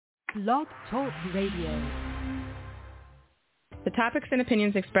Blog Talk Radio. The topics and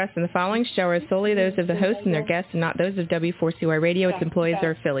opinions expressed in the following show are solely those of the host and their guests and not those of W4CY Radio, its employees,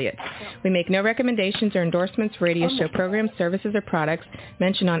 or affiliates. We make no recommendations or endorsements for radio show programs, services, or products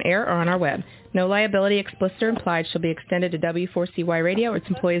mentioned on air or on our web. No liability, explicit or implied, shall be extended to W4CY Radio or its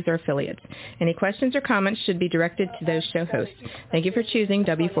employees or affiliates. Any questions or comments should be directed to those show hosts. Thank you for choosing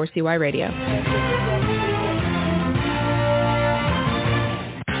W4CY Radio.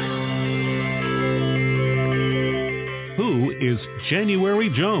 Who is January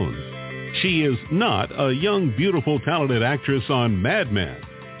Jones? She is not a young, beautiful, talented actress on Mad Men.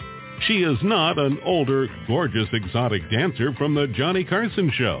 She is not an older, gorgeous, exotic dancer from the Johnny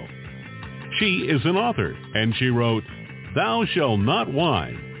Carson show. She is an author, and she wrote, Thou Shalt Not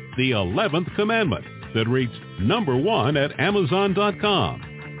Whine, the 11th Commandment, that reached #1 at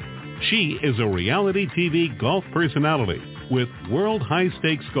Amazon.com. She is a reality TV golf personality with World High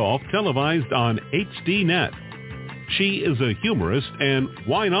Stakes Golf televised on HDNet. She is a humorist and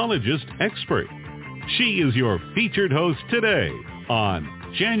winologist expert. She is your featured host today on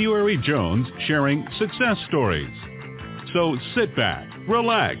January Jones Sharing Success Stories. So sit back,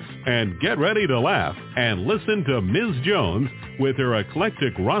 relax, and get ready to laugh and listen to Ms. Jones with her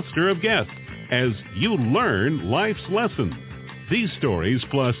eclectic roster of guests as you learn life's lessons. These stories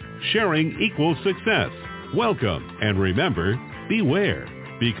plus sharing equals success. Welcome, and remember, beware,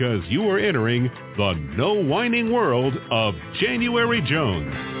 because you are entering the no whining world of January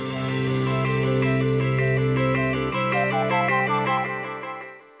Jones.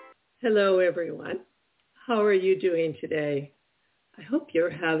 Hello, everyone. How are you doing today? I hope you're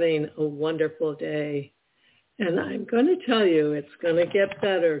having a wonderful day. And I'm going to tell you it's going to get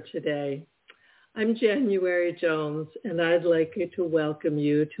better today. I'm January Jones, and I'd like to welcome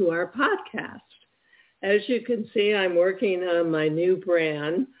you to our podcast. As you can see, I'm working on my new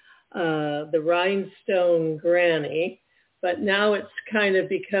brand, the Rhinestone Granny, but now it's kind of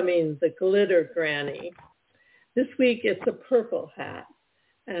becoming the Glitter Granny. This week it's a purple hat.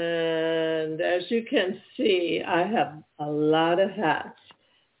 And as you can see, I have a lot of hats.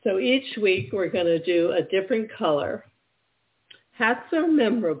 So each week we're going to do a different color. Hats are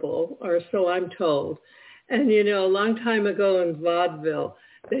memorable, or so I'm told. And you know, a long time ago in vaudeville,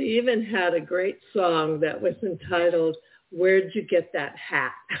 they even had a great song that was entitled, Where'd You Get That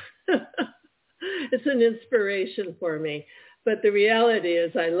Hat? It's an inspiration for me. But the reality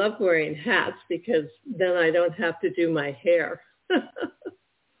is I love wearing hats because then I don't have to do my hair.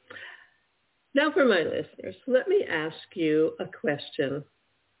 Now for my listeners, let me ask you a question.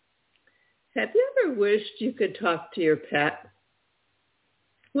 Have you ever wished you could talk to your pet?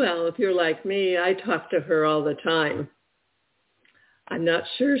 Well, if you're like me, I talk to her all the time. I'm not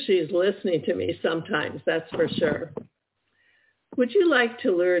sure she's listening to me sometimes, that's for sure. Would you like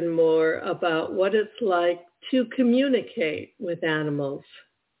to learn more about what it's like to communicate with animals?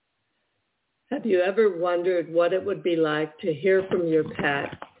 Have you ever wondered what it would be like to hear from your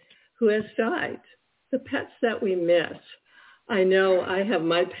pet who has died? The pets that we miss. I know I have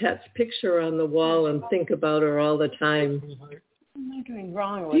my pet's picture on the wall and think about her all the time. What am I doing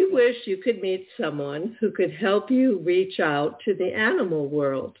wrong with Do you wish you could meet someone who could help you reach out to the animal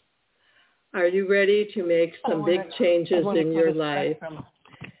world? Are you ready to make some big changes in your life?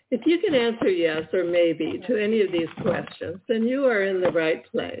 If you can answer yes or maybe to any of these questions, then you are in the right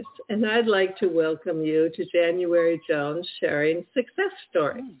place. And I'd like to welcome you to January Jones Sharing Success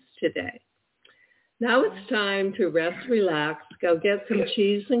Stories today. Now it's time to rest, relax, go get some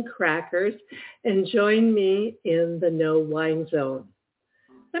cheese and crackers, and join me in the no wine zone.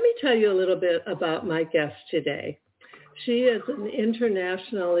 Let me tell you a little bit about my guest today. She is an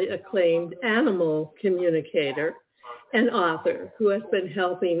internationally acclaimed animal communicator and author who has been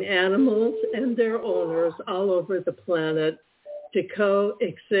helping animals and their owners all over the planet to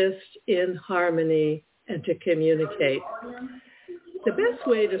coexist in harmony and to communicate. The best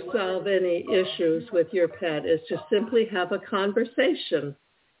way to solve any issues with your pet is to simply have a conversation,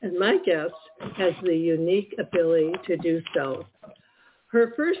 and my guest has the unique ability to do so.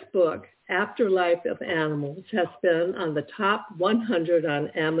 Her first book, Afterlife of Animals, has been on the top 100 on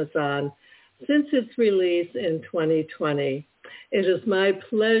Amazon since its release in 2020. It is my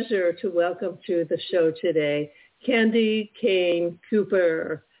pleasure to welcome to the show today, Candi Cane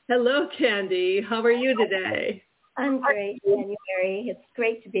Cooper. Hello, Candi. How are you today? I'm great, January. It's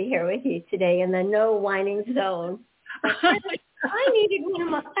great to be here with you today in the no whining zone. I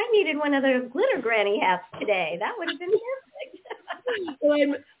needed one of those glitter granny hats today. That would have been perfect.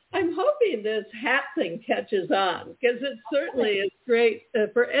 Well, I'm hoping this hat thing catches on because it certainly is great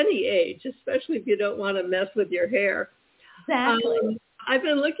for any age, especially if you don't want to mess with your hair. Exactly. I've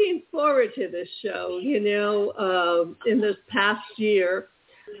been looking forward to this show. In this past year,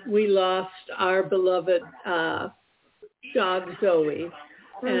 we lost our beloved dog Zoe,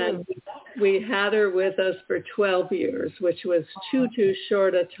 and we had her with us for 12 years, which was too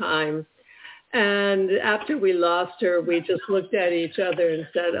short a time. And after we lost her, we just looked at each other and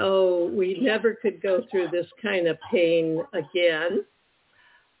said, oh, we never could go through this kind of pain again.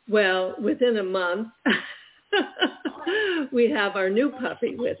 Well, within a month, we have our new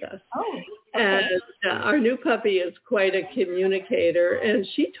puppy with us. Oh, okay. And our new puppy is quite a communicator, and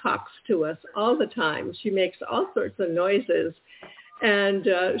she talks to us all the time. She makes all sorts of noises, and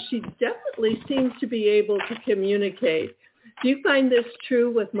she definitely seems to be able to communicate. Do you find this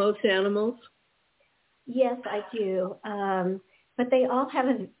true with most animals? Yes, I do. But they all have,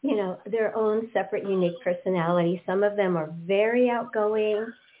 their own separate, unique personality. Some of them are very outgoing,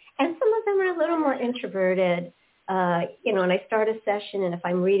 and some of them are a little more introverted. When I start a session, and if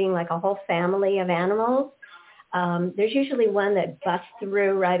I'm reading like a whole family of animals, there's usually one that busts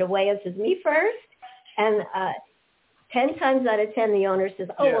through right away and says, me first. And 10 times out of 10, the owner says,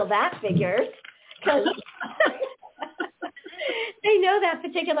 well, that figures. Because they know that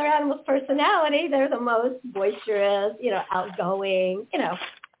particular animal's personality. They're the most boisterous, outgoing,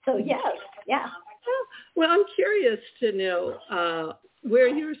 So, yes, yeah. Well, I'm curious to know where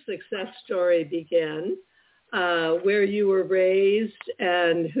your success story began, where you were raised,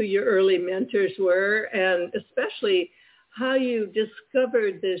 and who your early mentors were, and especially how you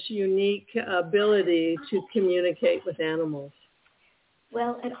discovered this unique ability to communicate with animals.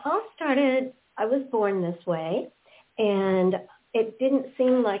 Well, it all started, I was born this way, and it didn't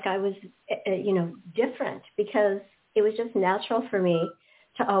seem like I was, different, because it was just natural for me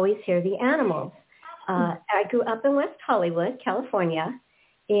to always hear the animals. I grew up in West Hollywood, California,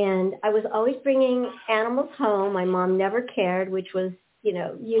 and I was always bringing animals home. My mom never cared, which was,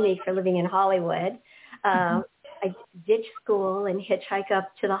 unique for living in Hollywood. I ditched school and hitchhike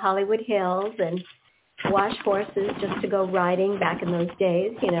up to the Hollywood Hills and wash horses just to go riding back in those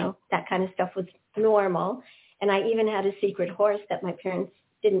days. That kind of stuff was normal. And I even had a secret horse that my parents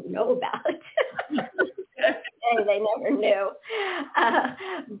didn't know about. They never knew.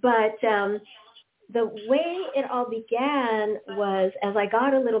 But the way it all began was, as I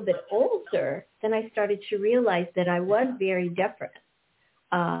got a little bit older, then I started to realize that I was very different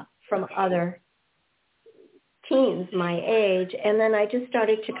from other teens my age. And then I just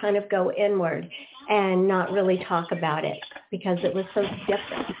started to kind of go inward and not really talk about it because it was so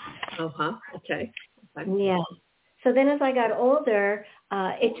different. Okay. Yeah. So then as I got older,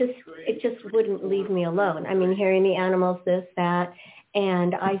 it just wouldn't leave me alone. I mean, hearing the animals, this, that,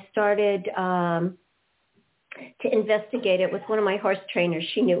 and I started to investigate it with one of my horse trainers.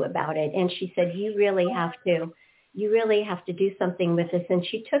 She knew about it, and she said, you really have to do something with this. And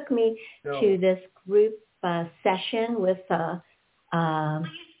she took me to this group session with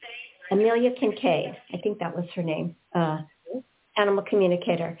Amelia Kincaid. I think that was her name, Animal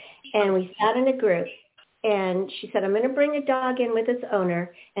Communicator. And we sat in a group. And she said, I'm going to bring a dog in with its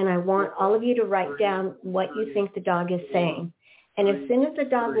owner, and I want all of you to write down what you think the dog is saying. And as soon as the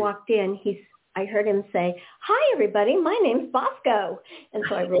dog walked in, I heard him say, hi, everybody, my name's Bosco. And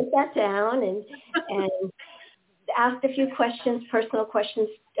so I wrote that down and asked a few questions, personal questions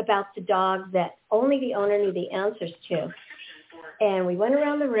about the dog that only the owner knew the answers to. And we went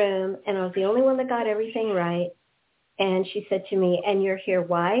around the room, and I was the only one that got everything right. And she said to me, and you're here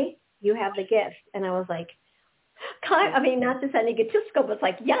why? You have the gift. And I was like, not to sound egotistical, but it's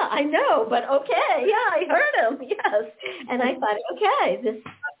like, yeah, I know, but okay, yeah, I heard him, yes. And I thought, okay, this.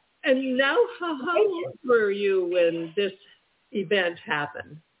 And now, how old were you when this event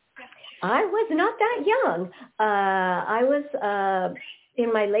happened? I was not that young. I was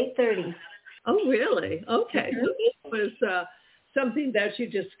in my late 30s. Oh, really? Okay. Mm-hmm. So this was something that you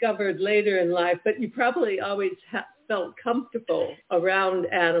discovered later in life, but you probably always felt comfortable around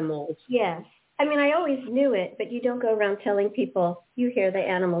animals. Yes. I mean, I always knew it, but you don't go around telling people you hear the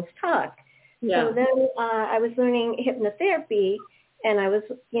animals talk. Yeah. So then I was learning hypnotherapy, and I was,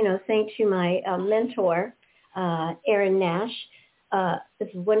 saying to my mentor, Aaron Nash, this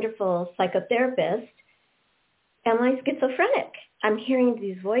wonderful psychotherapist, am I schizophrenic? I'm hearing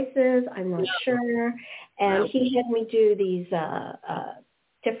these voices. I'm not sure. And he had me do these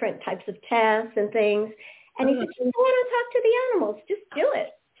different types of tests and things. And he said, you want to talk to the animals. Just do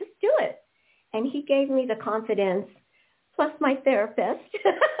it. Just do it. And he gave me the confidence, plus my therapist,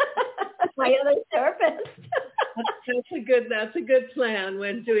 my other therapist. That's a good plan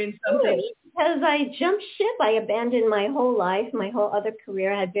when doing something. Because I jumped ship. I abandoned my whole life, my whole other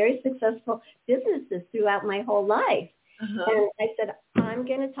career. I had very successful businesses throughout my whole life. And I said, I'm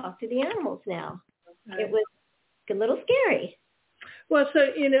going to talk to the animals now. Okay. It was a little scary. Well, so,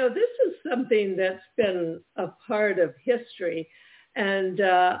 this is something that's been a part of history. And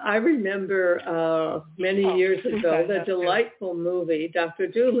I remember many years ago, the delightful movie, Dr.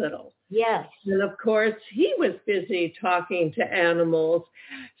 Dolittle. Yes. And of course, he was busy talking to animals.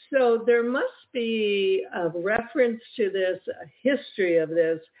 So there must be a reference to this, a history of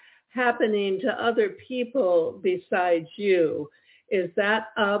this happening to other people besides you. Is that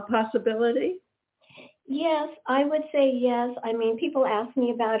a possibility? Yes, I would say yes. I mean, people ask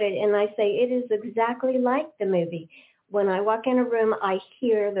me about it, and I say it is exactly like the movie. When I walk in a room, I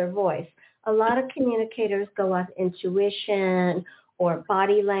hear their voice. A lot of communicators go off intuition or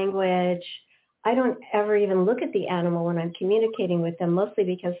body language. I don't ever even look at the animal when I'm communicating with them, mostly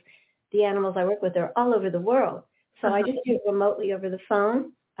because the animals I work with are all over the world. So I just do it remotely over the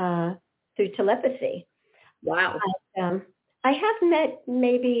phone through telepathy. Wow. I have met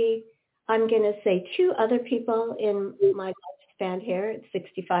maybe, I'm going to say, 2 other people in my lifespan here at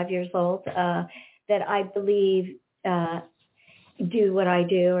 65 years old that I believe do what I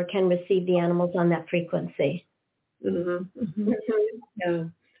do or can receive the animals on that frequency. Yeah,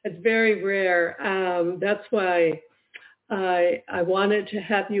 it's very rare. That's why I wanted to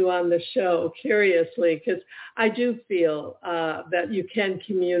have you on the show, curiously, because I do feel that you can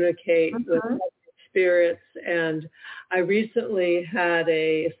communicate with spirits. And I recently had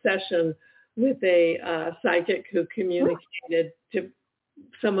a session with a psychic who communicated to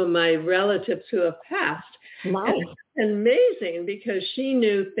some of my relatives who have passed. Nice. And amazing, because she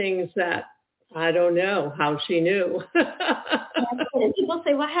knew things that I don't know how she knew. And people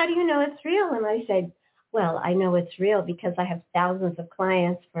say, well, how do you know it's real? And I said, well, I know it's real because I have thousands of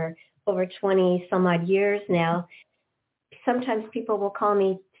clients for over 20 some odd years now. Sometimes people will call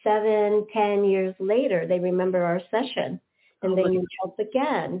me 7, 10 years later. They remember our session and they need help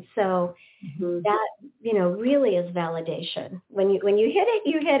again. So that, really is validation. When you hit it,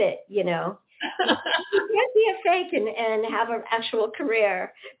 you hit it, You can't be a fake and have an actual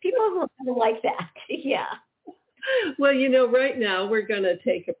career. People will like that. Yeah. Well, right now we're going to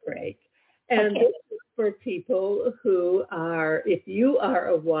take a break. And this is for people who are, if you are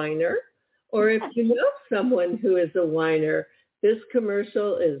a whiner, or if you know someone who is a whiner, this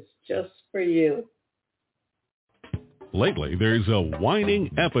commercial is just for you. Lately, there's a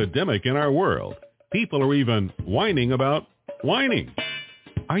whining epidemic in our world. People are even whining about whining.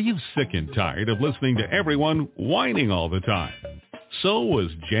 Are you sick and tired of listening to everyone whining all the time? So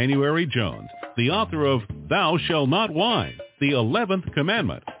was January Jones, the author of Thou Shalt Not Whine, the 11th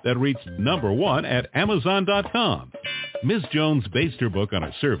commandment that reached #1 at Amazon.com. Ms. Jones based her book on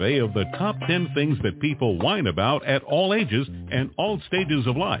a survey of the top 10 things that people whine about at all ages and all stages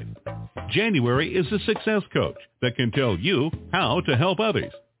of life. January is a success coach that can tell you how to help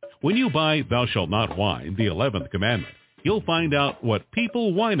others. When you buy Thou Shalt Not Whine, the 11th commandment, you'll find out what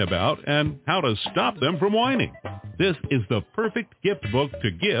people whine about and how to stop them from whining. This is the perfect gift book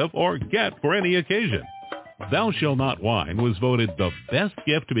to give or get for any occasion. Thou Shalt Not Whine was voted the best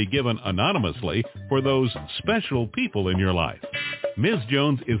gift to be given anonymously for those special people in your life. Ms.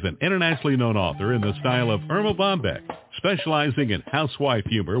 Jones is an internationally known author in the style of Irma Bombeck, specializing in housewife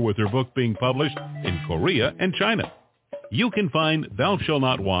humor, with her book being published in Korea and China. You can find Thou Shalt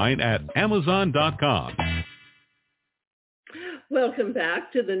Not Whine at Amazon.com. Welcome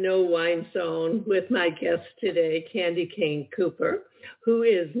back to the No Wine Zone with my guest today, Candi Cane Cooper, who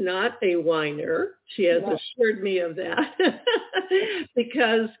is not a whiner. She has assured me of that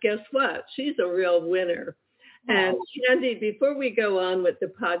because guess what? She's a real winner. And Candi, before we go on with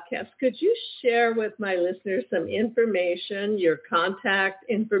the podcast, could you share with my listeners some information, your contact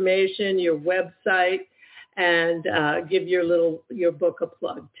information, your website, and give your book a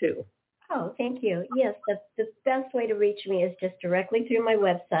plug too? Oh, thank you. Yes, the best way to reach me is just directly through my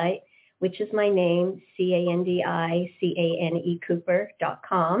website, which is my name, CandiCane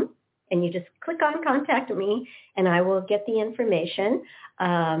Cooper.com. And you just click on Contact Me, and I will get the information.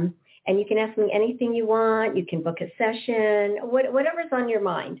 And you can ask me anything you want. You can book a session, whatever's on your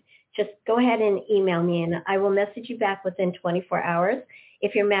mind. Just go ahead and email me, and I will message you back within 24 hours.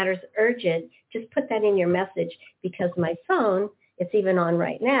 If your matter's urgent, just put that in your message, because my phone, it's even on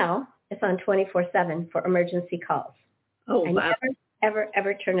right now. It's on 24/7 for emergency calls. Oh, and wow.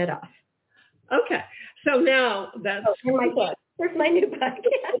 Ever turn it off. Okay. So now that's... Oh, my book. Where's my new book?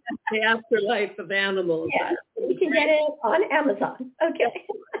 The Afterlife of Animals. Yeah, you can get it on Amazon. Okay.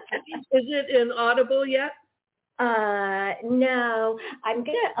 Is it in Audible yet? No.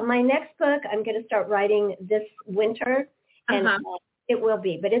 My next book, I'm going to start writing this winter, and it will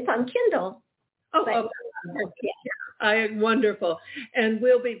be. But it's on Kindle. Oh, but, okay. Wonderful. And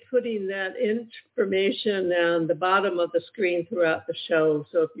we'll be putting that information on the bottom of the screen throughout the show.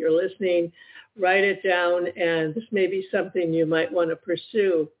 So if you're listening, write it down, and this may be something you might want to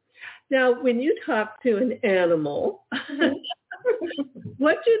pursue. Now, when you talk to an animal,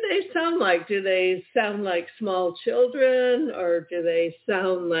 what do they sound like? Do they sound like small children, or do they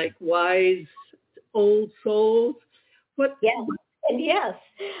sound like wise old souls? Yes.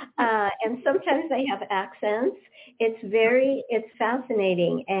 And sometimes they have accents. It's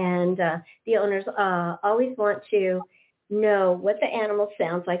fascinating. And the owners always want to know what the animal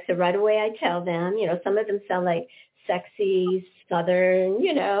sounds like. So right away I tell them, some of them sound like sexy Southern,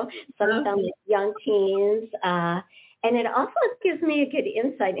 some sound like young teens. And it also gives me a good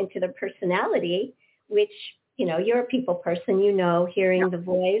insight into their personality, which, you're a people person, hearing the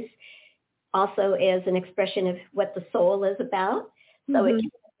voice also is an expression of what the soul is about. So it's a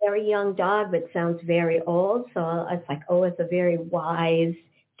very young dog, but sounds very old. So it's like, it's a very wise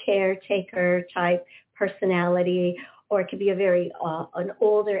caretaker type personality, or it could be a very an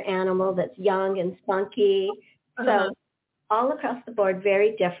older animal that's young and spunky. So all across the board,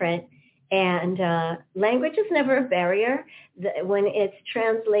 very different. And language is never a barrier. When it's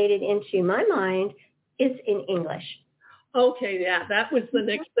translated into my mind, it's in English. Okay, yeah, that was the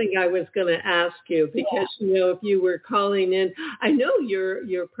next thing I was going to ask you, because, if you were calling in, I know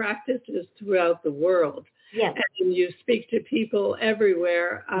your practice is throughout the world. Yes. And you speak to people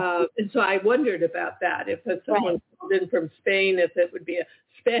everywhere. And so I wondered about that, if it's someone called in from Spain, if it would be a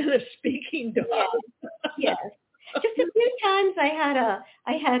Spanish-speaking dog. Yes. Just a few times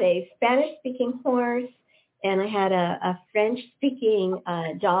I had a Spanish-speaking horse, and I had a French-speaking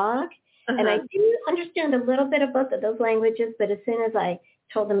dog. And I do understand a little bit of both of those languages, but as soon as I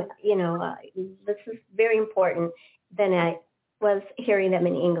told them, this is very important, then I was hearing them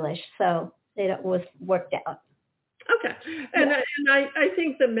in English. So it was worked out. Okay. And I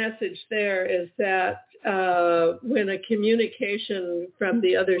think the message there is that when a communication from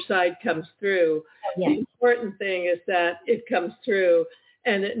the other side comes through, the important thing is that it comes through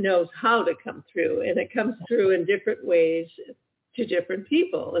and it knows how to come through. And it comes through in different ways to different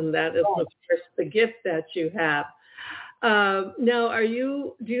people. And that is, of course, the gift that you have. Now,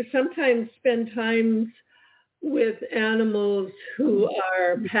 do you sometimes spend time with animals who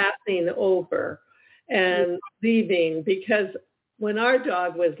are passing over and leaving? Because when our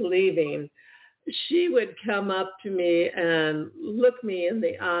dog was leaving, she would come up to me and look me in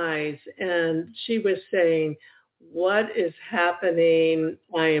the eyes, and she was saying, "What is happening?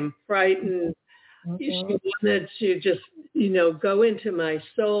 I am frightened." She wanted to just, go into my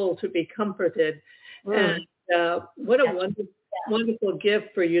soul to be comforted. And what a wonderful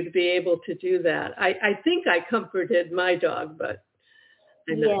gift for you to be able to do that. I think I comforted my dog, but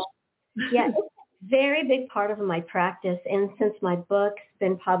I'm not. Yeah, it's a very big part of my practice. And since my book's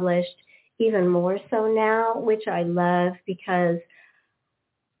been published, even more so now, which I love, because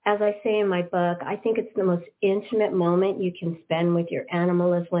as I say in my book, I think it's the most intimate moment you can spend with your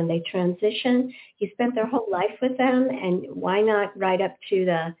animal is when they transition. You spent their whole life with them, and why not right up to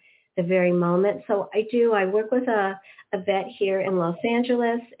the very moment? So I work with a vet here in Los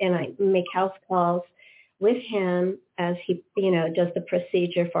Angeles, and I make house calls with him as he, does the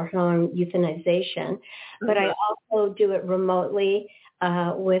procedure for home euthanization. But I also do it remotely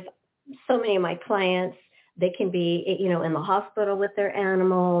with so many of my clients. They can be, in the hospital with their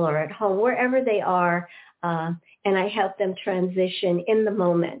animal or at home, wherever they are, and I help them transition in the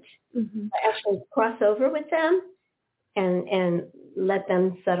moment. I actually cross over with them and let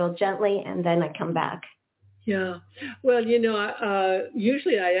them settle gently, and then I come back. Yeah. Well,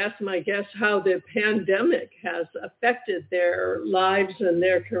 usually I ask my guests how the pandemic has affected their lives and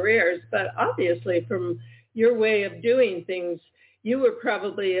their careers, but obviously from your way of doing things, you were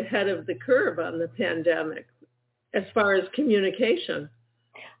probably ahead of the curve on the pandemic as far as communication.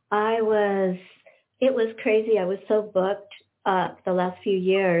 It was crazy. I was so booked the last few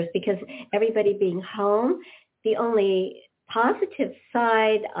years because everybody being home. The only positive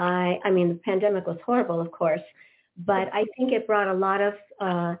side, the pandemic was horrible, of course, but I think it brought a lot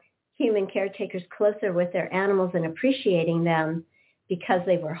of human caretakers closer with their animals and appreciating them because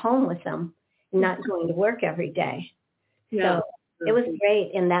they were home with them, not going to work every day. Yeah. So it was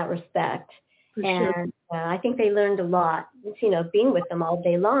great in that respect. And I think they learned a lot, being with them all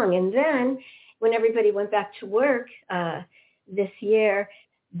day long. And then when everybody went back to work this year,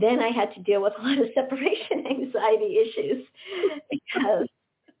 then I had to deal with a lot of separation anxiety issues because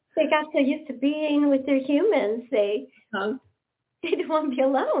they got so used to being with their humans. They didn't want to be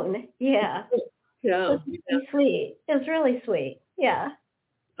alone. Yeah. Yeah. It was really sweet. It was really sweet. Yeah.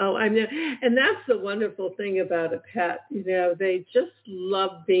 Oh, I mean, and that's the wonderful thing about a pet. They just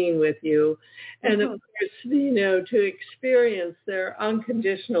love being with you. And of course, to experience their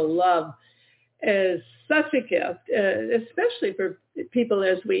unconditional love is such a gift, especially for people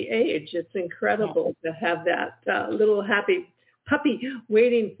as we age. It's incredible to have that little happy puppy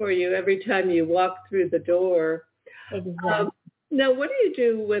waiting for you every time you walk through the door. Exactly. Now, what do you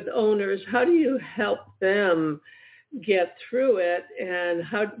do with owners? How do you help them get through it, and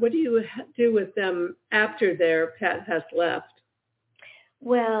what do you do with them after their pet has left?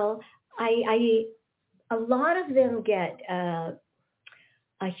 Well, a lot of them get a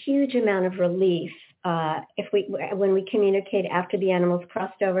huge amount of relief when we communicate after the animal's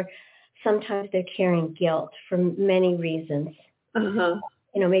crossed over. Sometimes they're carrying guilt for many reasons.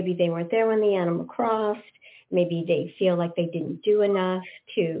 Maybe they weren't there when the animal crossed. Maybe they feel like they didn't do enough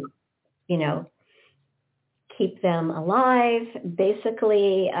to, keep them alive.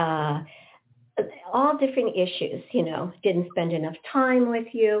 Basically, all different issues, didn't spend enough time with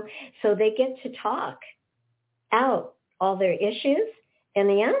you. So they get to talk out all their issues, and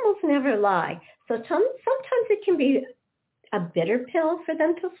the animals never lie. So sometimes it can be a bitter pill for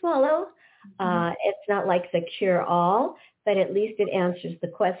them to swallow. It's not like the cure-all, but at least it answers the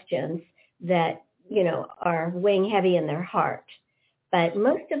questions that, are weighing heavy in their heart. But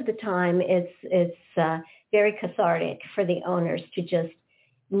most of the time, it's very cathartic for the owners to just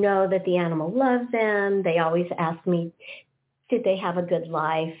know that the animal loves them. They always ask me, did they have a good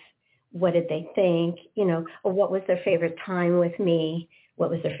life? What did they think? Or what was their favorite time with me?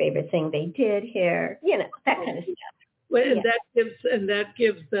 What was their favorite thing they did here? That kind of stuff. Well, and that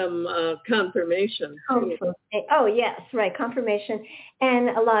gives them confirmation. Oh, yes, right. Confirmation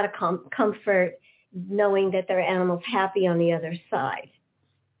and a lot of comfort knowing that their animal's happy on the other side.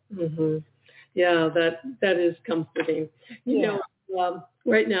 Mm-hmm. Yeah, that is comforting.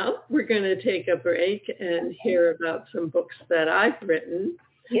 Right now we're going to take a break and hear about some books that I've written.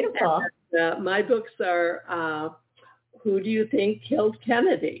 Beautiful. And, my books are Who Do You Think Killed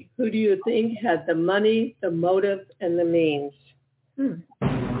Kennedy? Who do you think had the money, the motive, and the means?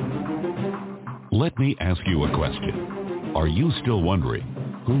 Let me ask you a question. Are you still wondering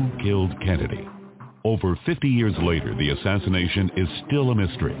who killed Kennedy? Over 50 years later, the assassination is still a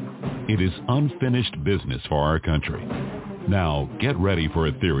mystery. It is unfinished business for our country. Now, get ready for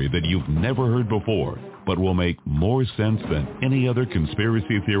a theory that you've never heard before, but will make more sense than any other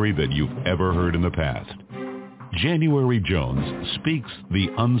conspiracy theory that you've ever heard in the past. January Jones speaks the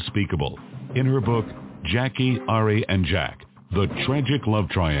unspeakable in her book, Jackie, Ari, and Jack, the tragic love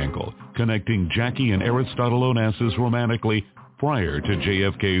triangle connecting Jackie and Aristotle Onassis romantically prior to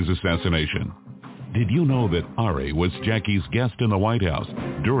JFK's assassination. Did you know that Ari was Jackie's guest in the White House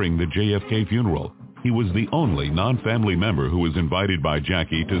during the JFK funeral? He was the only non-family member who was invited by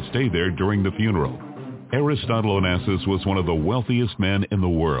Jackie to stay there during the funeral. Aristotle Onassis was one of the wealthiest men in the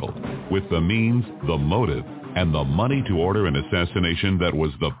world, with the means, the motive, and the money to order an assassination that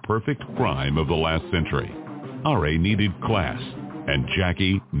was the perfect crime of the last century. Ari needed class, and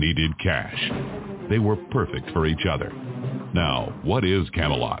Jackie needed cash. They were perfect for each other. Now, what is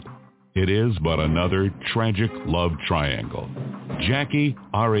Camelot? It is but another tragic love triangle. Jackie,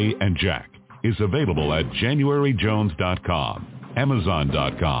 Ari, and Jack is available at JanuaryJones.com,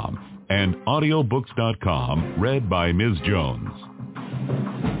 Amazon.com, and audiobooks.com, read by Ms. Jones.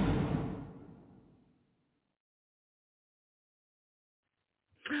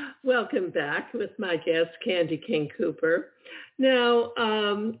 Welcome back with my guest, Candi Cane Cooper. Now,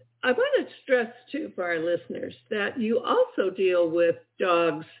 I want to stress, too, for our listeners, that you also deal with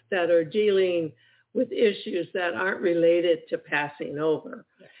dogs that are dealing with issues that aren't related to passing over,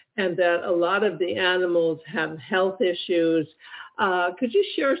 and that a lot of the animals have health issues. Could you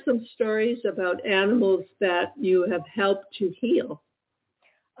share some stories about animals that you have helped to heal?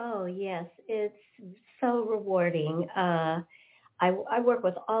 Oh, yes. It's so rewarding. I work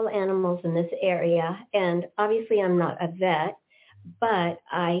with all animals in this area, and obviously I'm not a vet, but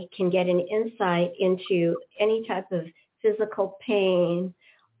I can get an insight into any type of physical pain,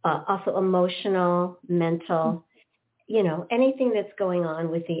 also emotional, mental, anything that's going on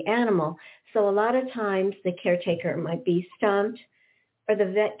with the animal. So a lot of times the caretaker might be stumped, or the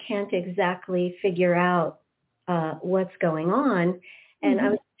vet can't exactly figure out what's going on. And I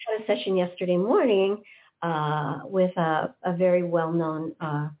was at a session yesterday morning with a very well-known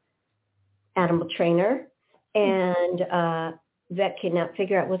animal trainer, and vet could not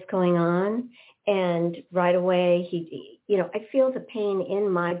figure out what's going on. And right away, I feel the pain in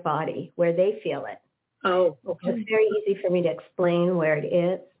my body where they feel it. Oh, okay. It's very easy for me to explain where it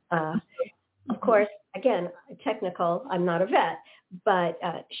is. Of course, again, technical, I'm not a vet, but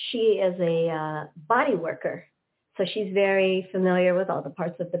she is a body worker. So she's very familiar with all the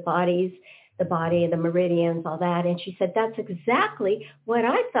parts of the body, the meridians, all that. And she said, that's exactly what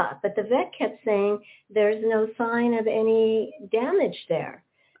I thought. But the vet kept saying there's no sign of any damage there.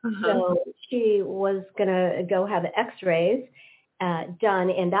 So she was going to go have x-rays done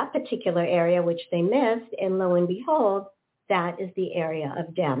in that particular area, which they missed. And lo and behold, that is the area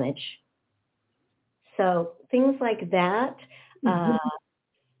of damage. So things like that.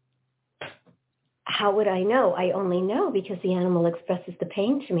 How would I know? I only know because the animal expresses the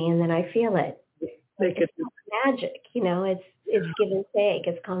pain to me and then I feel it. It's not magic, it's give and take,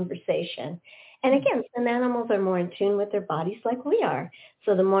 it's conversation. And again, some animals are more in tune with their bodies like we are.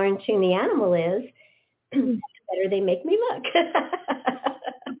 So the more in tune the animal is, the better they make me look.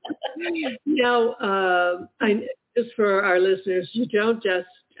 Now, just for our listeners, you don't just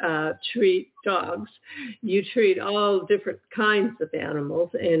treat dogs. You treat all different kinds of animals,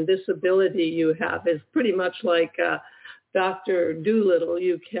 and this ability you have is pretty much like Dr. Doolittle.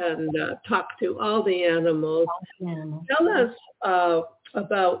 You can talk to all the animals. Tell us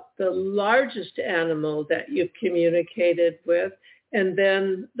about the largest animal that you've communicated with, and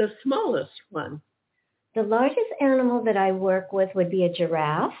then the smallest one. The largest animal that I work with would be a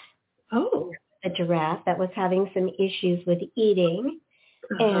giraffe. Oh. A giraffe that was having some issues with eating.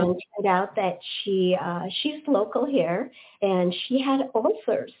 And turned out that she's local here, and she had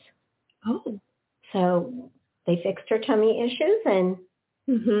ulcers. Oh. So they fixed her tummy issues, and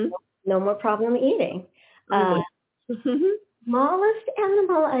no more problem eating. Smallest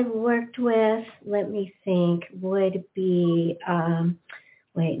animal I've worked with, let me think, would be,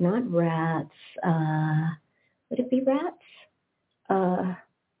 not rats. Would it be rats?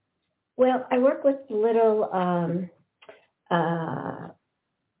 Well, I work with little,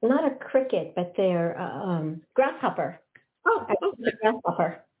 not a cricket, but they're grasshopper. Oh, okay.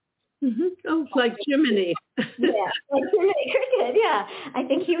 Grasshopper. Oh, like Jiminy. Yeah, like Jiminy Cricket, yeah. I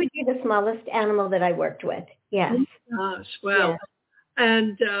think he would be the smallest animal that I worked with, yes. Oh, gosh, wow. Yeah.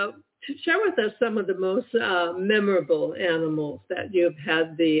 And to share with us some of the most memorable animals that you've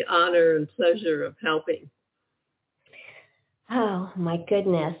had the honor and pleasure of helping. Oh, my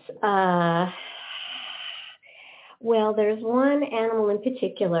goodness. Well, there's one animal in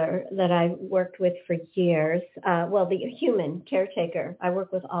particular that I've worked with for years. The human caretaker. I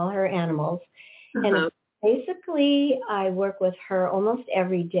work with all her animals. And basically, I work with her almost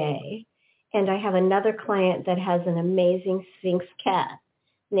every day. And I have another client that has an amazing Sphinx cat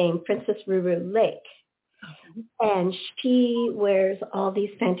named Princess Ruru Lake. And she wears all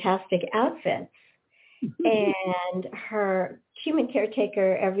these fantastic outfits. And her human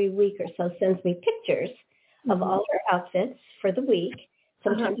caretaker every week or so sends me pictures of all her outfits for the week.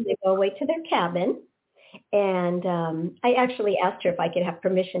 Sometimes they go away to their cabin. And I actually asked her if I could have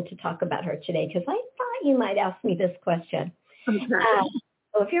permission to talk about her today because I thought you might ask me this question.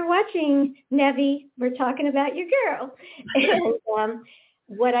 So if you're watching, Nevi, we're talking about your girl. And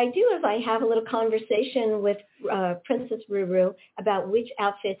what I do is I have a little conversation with Princess Ruru about which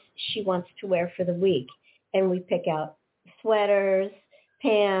outfits she wants to wear for the week. And we pick out sweaters,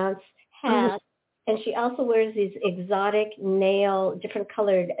 pants, hats. And she also wears these exotic different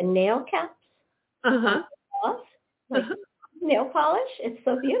colored nail caps. Like nail polish. It's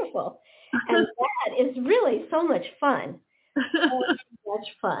so beautiful. And that is really so much fun. So much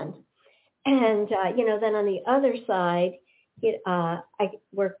fun. And, then on the other side, I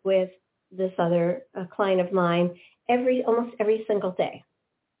work with this other client of mine almost every single day.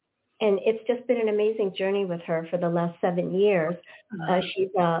 And it's just been an amazing journey with her for the last 7 years.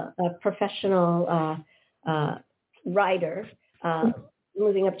 She's a professional rider,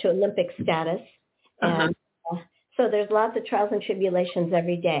 moving up to Olympic status. And so there's lots of trials and tribulations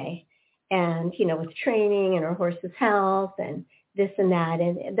every day. And, with training and her horse's health and this and that.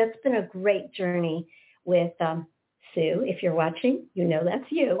 And that's been a great journey with Sue. If you're watching,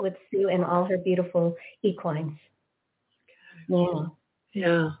 that's you, with Sue and all her beautiful equines. Yeah.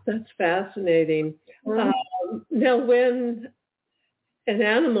 Yeah, that's fascinating. Now, when an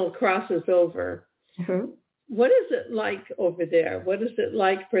animal crosses over, what is it like over there? What is it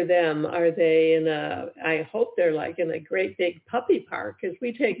like for them? Are they I hope they're like in a great big puppy park, because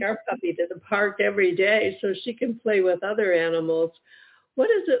we take our puppy to the park every day so she can play with other animals. What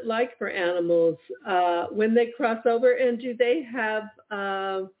is it like for animals when they cross over, and do they have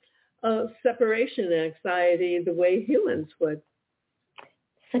a separation anxiety the way humans would?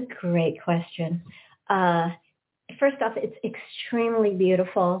 It's a great question. First off, it's extremely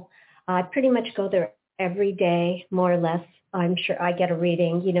beautiful. I pretty much go there every day, more or less. I'm sure I get a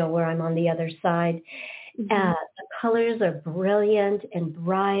reading, where I'm on the other side. The colors are brilliant and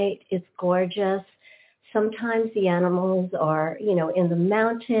bright. It's gorgeous. Sometimes the animals are, in the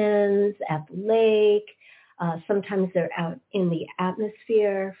mountains, at the lake. Sometimes they're out in the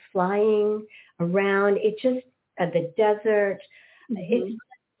atmosphere, flying around. The desert. It's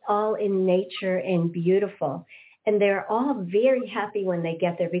all in nature and beautiful. And they're all very happy when they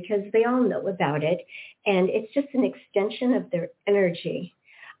get there because they all know about it. And it's just an extension of their energy.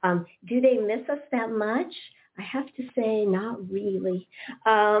 Do they miss us that much? I have to say, not really.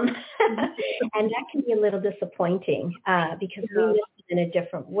 And that can be a little disappointing because we miss them in a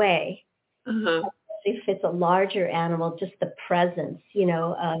different way. If it's a larger animal, just the presence,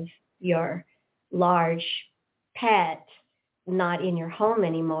 of your large pet not in your home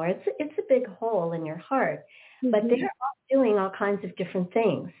anymore. It's a big hole in your heart. But they're all doing all kinds of different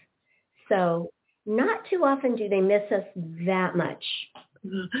things. So not too often do they miss us that much.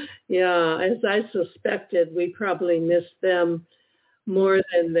 Yeah, as I suspected, we probably miss them more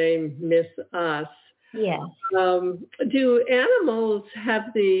than they miss us. Yeah. Do animals have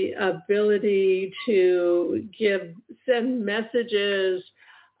the ability to send messages,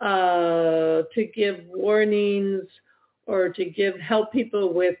 to give warnings, or to help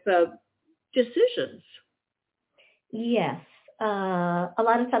people with decisions? Yes. A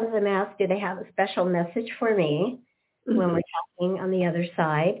lot of times I'm asked, do they have a special message for me when we're talking on the other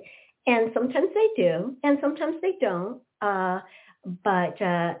side? And sometimes they do, and sometimes they don't. But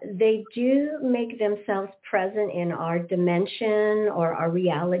they do make themselves present in our dimension or our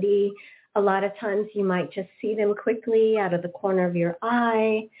reality. A lot of times you might just see them quickly out of the corner of your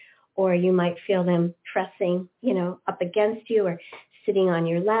eye, or you might feel them pressing, up against you or sitting on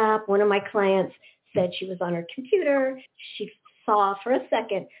your lap. One of my clients said she was on her computer. She saw for a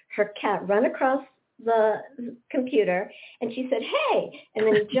second her cat run across the computer, and she said, "Hey," and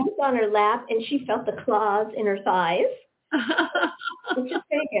then he jumped on her lap, and she felt the claws in her thighs, which is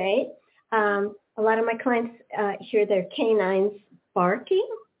very great. A lot of my clients hear their canines barking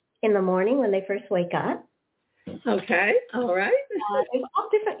in the morning when they first wake up. Okay, all right. There's all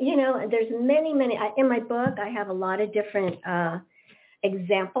different, there's many, in my book, I have a lot of different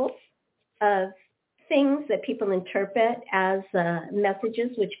examples of things that people interpret as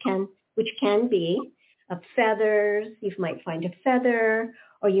messages, which can be feathers. You might find a feather,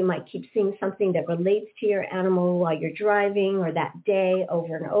 or you might keep seeing something that relates to your animal while you're driving or that day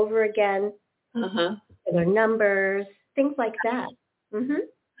over and over again. Their numbers, things like that.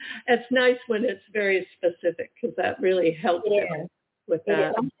 It's nice when it's very specific because that really helps with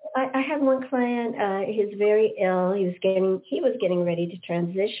that. I had one client. He's very ill. He was getting ready to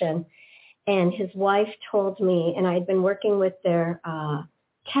transition, and his wife told me, and I had been working with their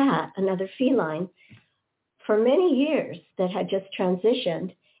cat, another feline, for many years that had just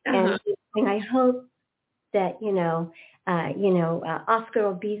transitioned. And I hope that, Oscar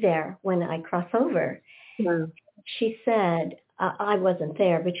will be there when I cross over. She said, I wasn't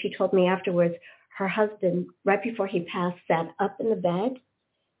there, but she told me afterwards, her husband, right before he passed, sat up in the bed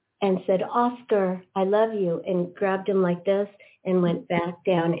and said, "Oscar, I love you," and grabbed him like this and went back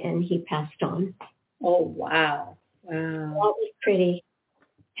down, and he passed on. Oh, wow. That was pretty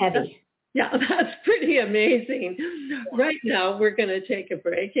heavy. That's pretty amazing. Right now, we're going to take a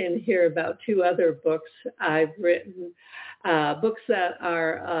break and hear about two other books I've written, books that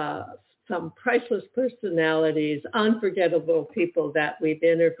are some priceless personalities, unforgettable people that we've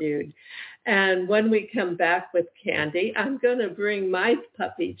interviewed. And when we come back with Candi, I'm going to bring my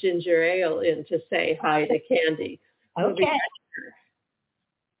puppy, Ginger Ale, in to say hi to Candi. Okay.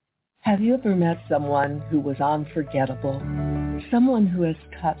 Have you ever met someone who was unforgettable? Someone who has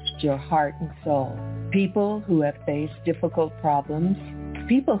touched your heart and soul? People who have faced difficult problems?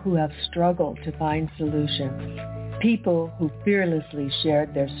 People who have struggled to find solutions? People who fearlessly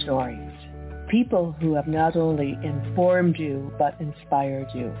shared their stories? People who have not only informed you but inspired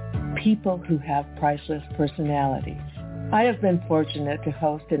you? People who have priceless personalities? I have been fortunate to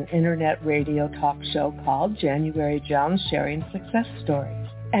host an internet radio talk show called January Jones Sharing Success Stories,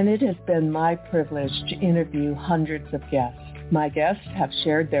 and it has been my privilege to interview hundreds of guests. My guests have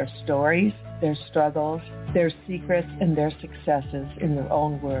shared their stories, their struggles, their secrets, and their successes in their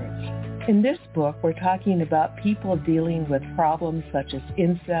own words. In this book, we're talking about people dealing with problems such as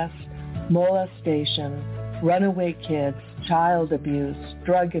incest, molestation, runaway kids, child abuse,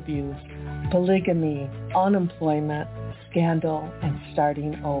 drug abuse, polygamy, unemployment, scandal, and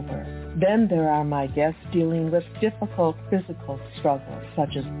starting over. Then there are my guests dealing with difficult physical struggles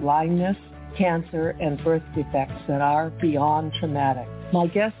such as blindness, cancer, and birth defects that are beyond traumatic. My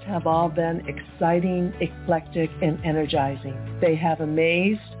guests have all been exciting, eclectic, and energizing. They have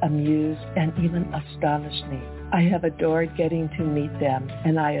amazed, amused, and even astonished me. I have adored getting to meet them,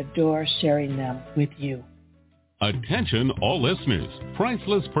 and I adore sharing them with you. Attention all listeners.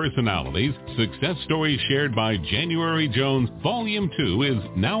 Priceless Personalities, Success Stories Shared by January Jones, Volume 2 is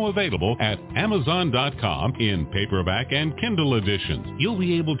now available at Amazon.com in paperback and Kindle editions. You'll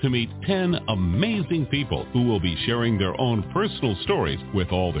be able to meet 10 amazing people who will be sharing their own personal stories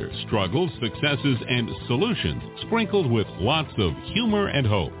with all their struggles, successes, and solutions, sprinkled with lots of humor and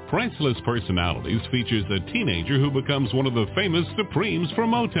hope. Priceless Personalities features a teenager who becomes one of the famous Supremes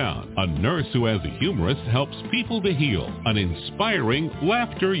from Motown, a nurse who as a humorist helps people to heal, an inspiring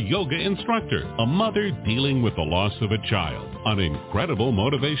laughter yoga instructor, a mother dealing with the loss of a child, an incredible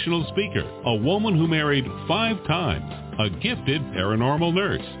motivational speaker, a woman who married 5 times, a gifted paranormal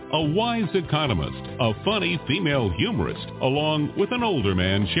nurse, a wise economist, a funny female humorist, along with an older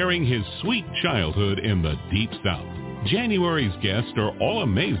man sharing his sweet childhood in the Deep South. January's guests are all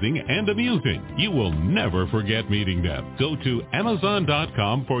amazing and amusing. You will never forget meeting them. Go to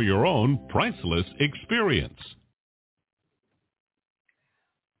Amazon.com for your own priceless experience.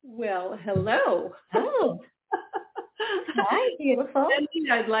 Well, hello. Oh. Hi, beautiful.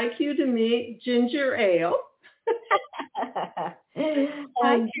 Candi, I'd like you to meet Ginger Ale. Hi,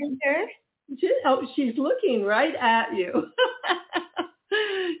 Ginger. Oh, she's looking right at you.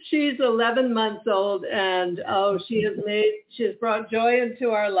 She's 11 months old, and she has brought joy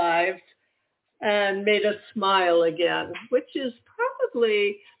into our lives and made us smile again, which is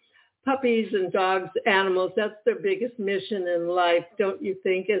probably puppies and dogs, animals. That's their biggest mission in life, don't you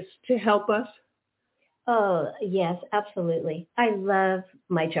think, is to help us? Oh, yes, absolutely. I love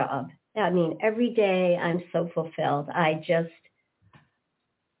my job. I mean, every day I'm so fulfilled. I'm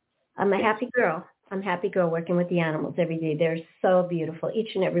a happy girl. I'm a happy girl working with the animals every day. They're so beautiful,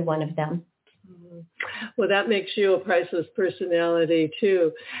 each and every one of them. Well, that makes you a priceless personality,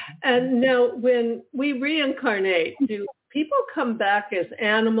 too. And now, when we reincarnate, do people come back as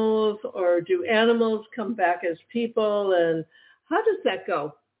animals, or do animals come back as people? And how does that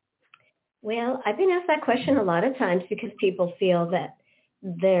go? Well, I've been asked that question a lot of times because people feel that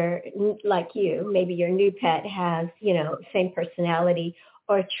they're like you. Maybe your new pet has, same personality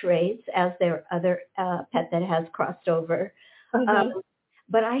or traits as their other pet that has crossed over.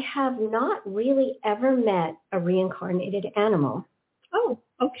 But I have not really ever met a reincarnated animal. Oh,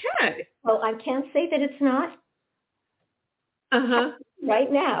 okay. Well, I can't say that it's not.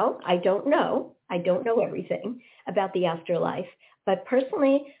 Right now, I don't know. I don't know everything about the afterlife. But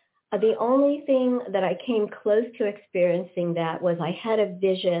personally, the only thing that I came close to experiencing that was I had a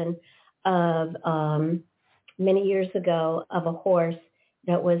vision of many years ago of a horse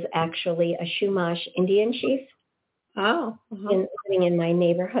that was actually a Chumash Indian chief. Oh. Living in my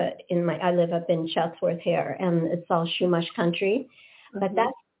neighborhood. I live up in Chatsworth here, and it's all Chumash country. But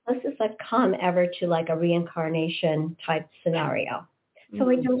that's closest I've come ever to like a reincarnation type scenario. So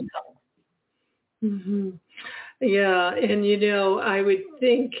I don't know. Yeah, and I would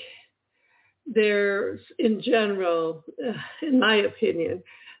think they're, in general, in my opinion,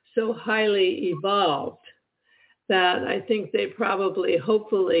 so highly evolved that I think they probably,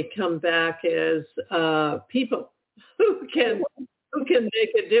 hopefully, come back as people who can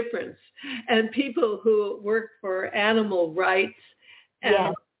make a difference, and people who work for animal rights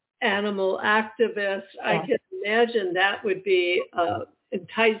and animal activists. I can imagine that would be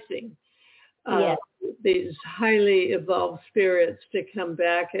enticing. These highly evolved spirits to come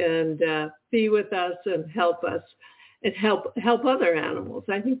back and be with us and help us and help other animals.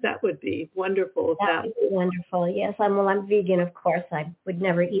 I think that would be wonderful. That would be wonderful. Yes, I'm vegan, of course. I would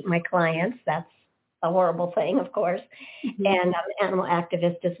never eat my clients. That's a horrible thing, of course. And I'm an animal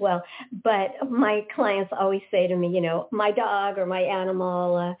activist as well. But my clients always say to me, my dog or my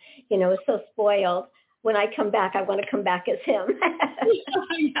animal, is so spoiled. When I come back, I want to come back as him.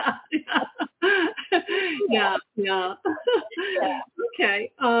 Yeah.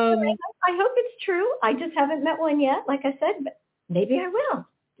 Okay. I hope it's true. I just haven't met one yet, like I said, but maybe I will.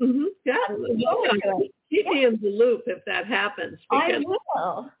 Keep me in the loop if that happens. I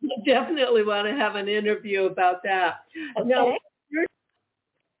will. I definitely want to have an interview about that. Okay. Now,